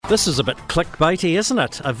This is a bit clickbaity, isn't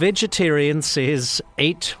it? A vegetarian says,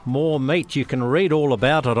 eat more meat. You can read all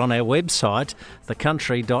about it on our website,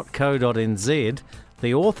 thecountry.co.nz.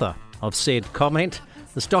 The author of said comment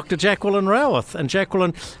is Dr. Jacqueline Rowarth. And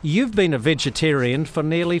Jacqueline, you've been a vegetarian for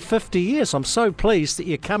nearly 50 years. I'm so pleased that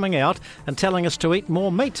you're coming out and telling us to eat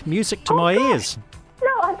more meat. Music to my ears.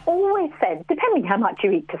 No, I've always said, depending how much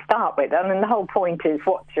you eat to start with, I mean, the whole point is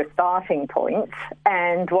what's your starting point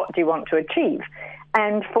and what do you want to achieve.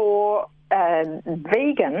 And for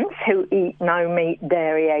vegans who eat no meat,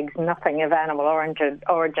 dairy, eggs, nothing of animal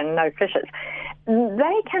origin, no fishes,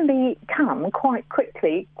 they can become quite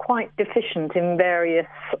quickly quite deficient in various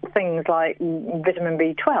things like vitamin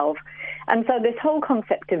B12. And so this whole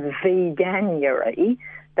concept of veganuary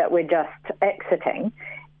that we're just exiting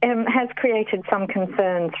has created some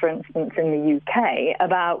concerns, for instance, in the UK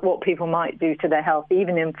about what people might do to their health.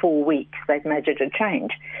 Even in 4 weeks, they've measured a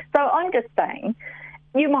change. So I'm just saying,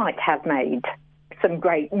 you might have made some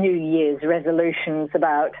great New Year's resolutions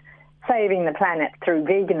about saving the planet through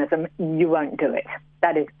veganism. You won't do it.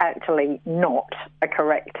 That is actually not a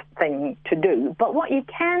correct thing to do. But what you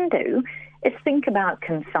can do is think about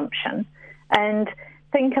consumption and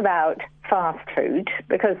think about fast food,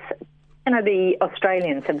 because the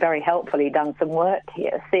Australians have very helpfully done some work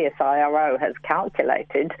here. CSIRO has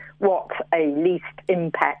calculated what a least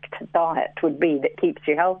impact diet would be that keeps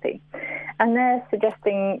you healthy. And they're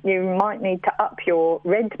suggesting you might need to up your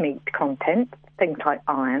red meat content, things like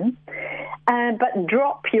iron, but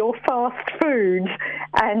drop your fast food.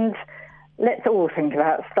 And let's all think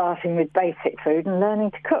about starting with basic food and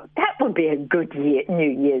learning to cook. That would be a good New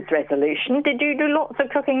Year's resolution. Did you do lots of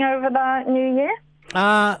cooking over the New Year?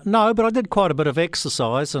 No, but I did quite a bit of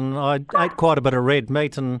exercise and I ate quite a bit of red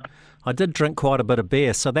meat and I did drink quite a bit of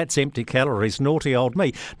beer, so that's empty calories, naughty old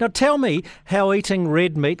me. Now tell me how eating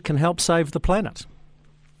red meat can help save the planet.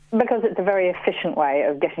 Because it's a very efficient way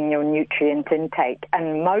of getting your nutrient intake,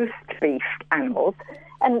 and most beef animals,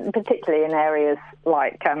 and particularly in areas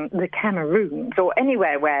like the Cameroons or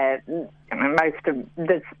anywhere where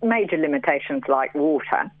there's major limitations like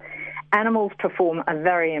water, animals perform a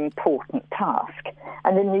very important task.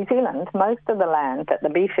 And in New Zealand, most of the land that the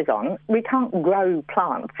beef is on, we can't grow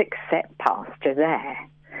plants except pasture there.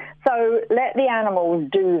 So let the animals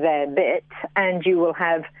do their bit and you will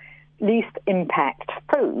have least impact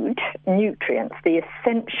food, nutrients, the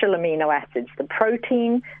essential amino acids, the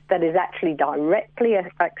protein that is actually directly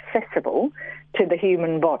accessible to the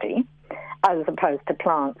human body, as opposed to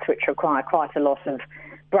plants which require quite a lot of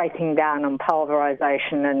breaking down and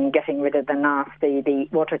pulverization and getting rid of the nasty,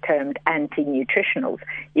 what are termed anti-nutritionals.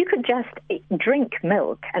 You could just drink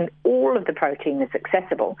milk and all of the protein is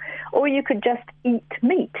accessible, or you could just eat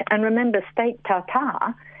meat. And remember, steak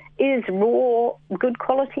tartare is raw, good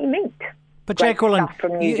quality meat. But Jacqueline,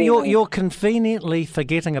 you're conveniently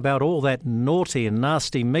forgetting about all that naughty and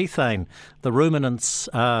nasty methane the ruminants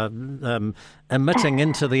are emitting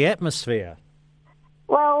into the atmosphere.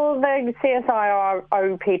 Well, the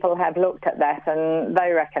CSIRO people have looked at that and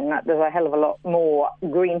they reckon that there's a hell of a lot more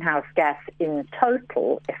greenhouse gas in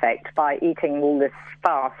total effect by eating all this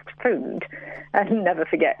fast food. And never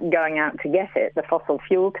forget going out to get it, the fossil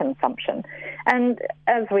fuel consumption. And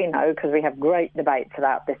as we know, because we have great debates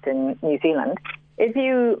about this in New Zealand, if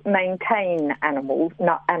you maintain animal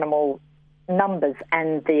numbers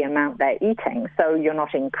and the amount they're eating, so you're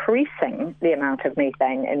not increasing the amount of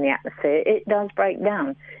methane in the atmosphere, it does break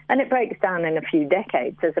down. And it breaks down in a few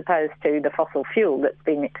decades as opposed to the fossil fuel that's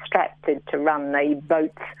been extracted to run the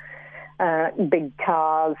boats, big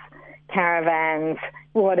cars, caravans,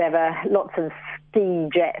 whatever. Lots of ski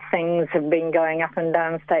jet things have been going up and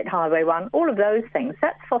down State Highway 1. All of those things,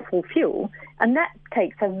 that's fossil fuel, and that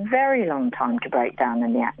takes a very long time to break down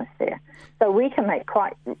in the atmosphere. So we can make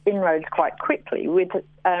inroads quite quickly with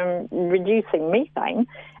reducing methane,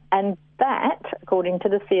 and that, according to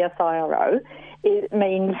the CSIRO, it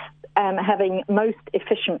means having most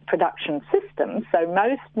efficient production systems, so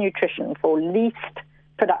most nutrition for least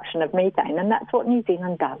production of methane, and that's what New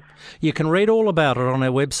Zealand does. You can read all about it on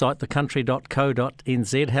our website,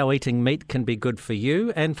 thecountry.co.nz, how eating meat can be good for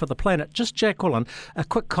you and for the planet. Just, Jacqueline, a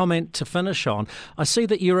quick comment to finish on. I see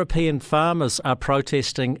that European farmers are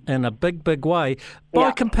protesting in a big, big way.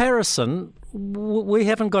 By comparison, we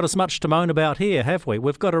haven't got as much to moan about here, have we?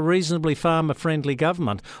 We've got a reasonably farmer-friendly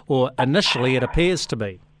government, or initially it appears to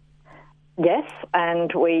be. Yes,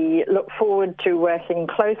 and we look forward to working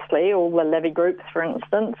closely, all the levy groups, for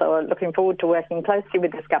instance, are looking forward to working closely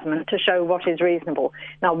with this government to show what is reasonable.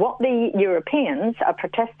 Now, what the Europeans are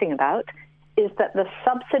protesting about is that the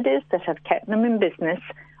subsidies that have kept them in business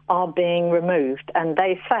are being removed. And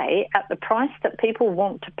they say at the price that people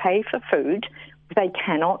want to pay for food, they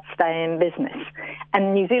cannot stay in business.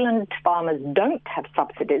 And New Zealand farmers don't have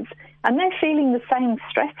subsidies, and they're feeling the same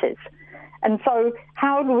stresses. And so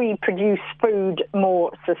how do we produce food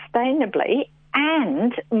more sustainably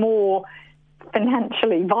and more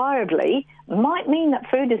financially viably might mean that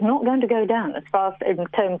food is not going to go down as far as in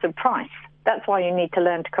terms of price. That's why you need to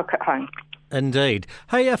learn to cook at home. Indeed.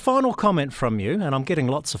 Hey, a final comment from you, and I'm getting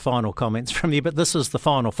lots of final comments from you, but this is the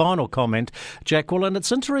final comment, Jacqueline.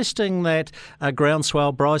 It's interesting that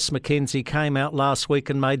Groundswell Bryce McKenzie came out last week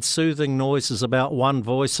and made soothing noises about One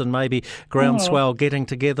Voice and maybe Groundswell getting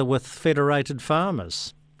together with Federated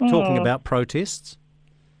Farmers, talking about protests.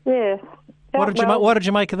 Yes. What did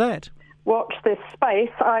you make of that? Watch this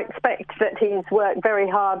space. I expect that he's worked very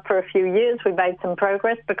hard for a few years. We made some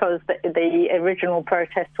progress because the original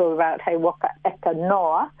protests were about He Waka Eka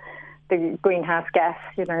Noa, the greenhouse gas,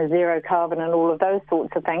 zero carbon and all of those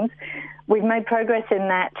sorts of things. We've made progress in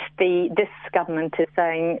that this government is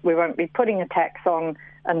saying we won't be putting a tax on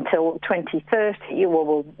until 2030. Well,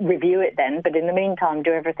 we'll review it then, but in the meantime,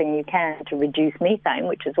 do everything you can to reduce methane,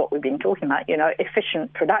 which is what we've been talking about,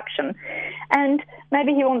 efficient production. And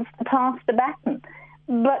maybe he wants to pass the baton.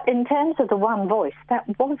 But in terms of the One Voice, that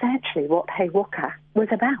was actually what He Waka was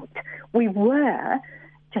about. We were,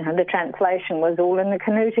 the translation was all in the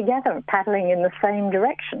canoe together, paddling in the same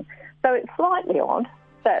direction. So it's slightly odd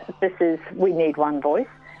that we need one voice.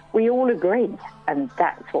 We all agree, and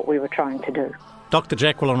that's what we were trying to do. Dr.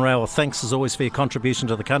 Jacqueline Rowarth, thanks as always for your contribution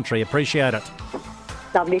to the country. Appreciate it.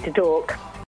 Lovely to talk.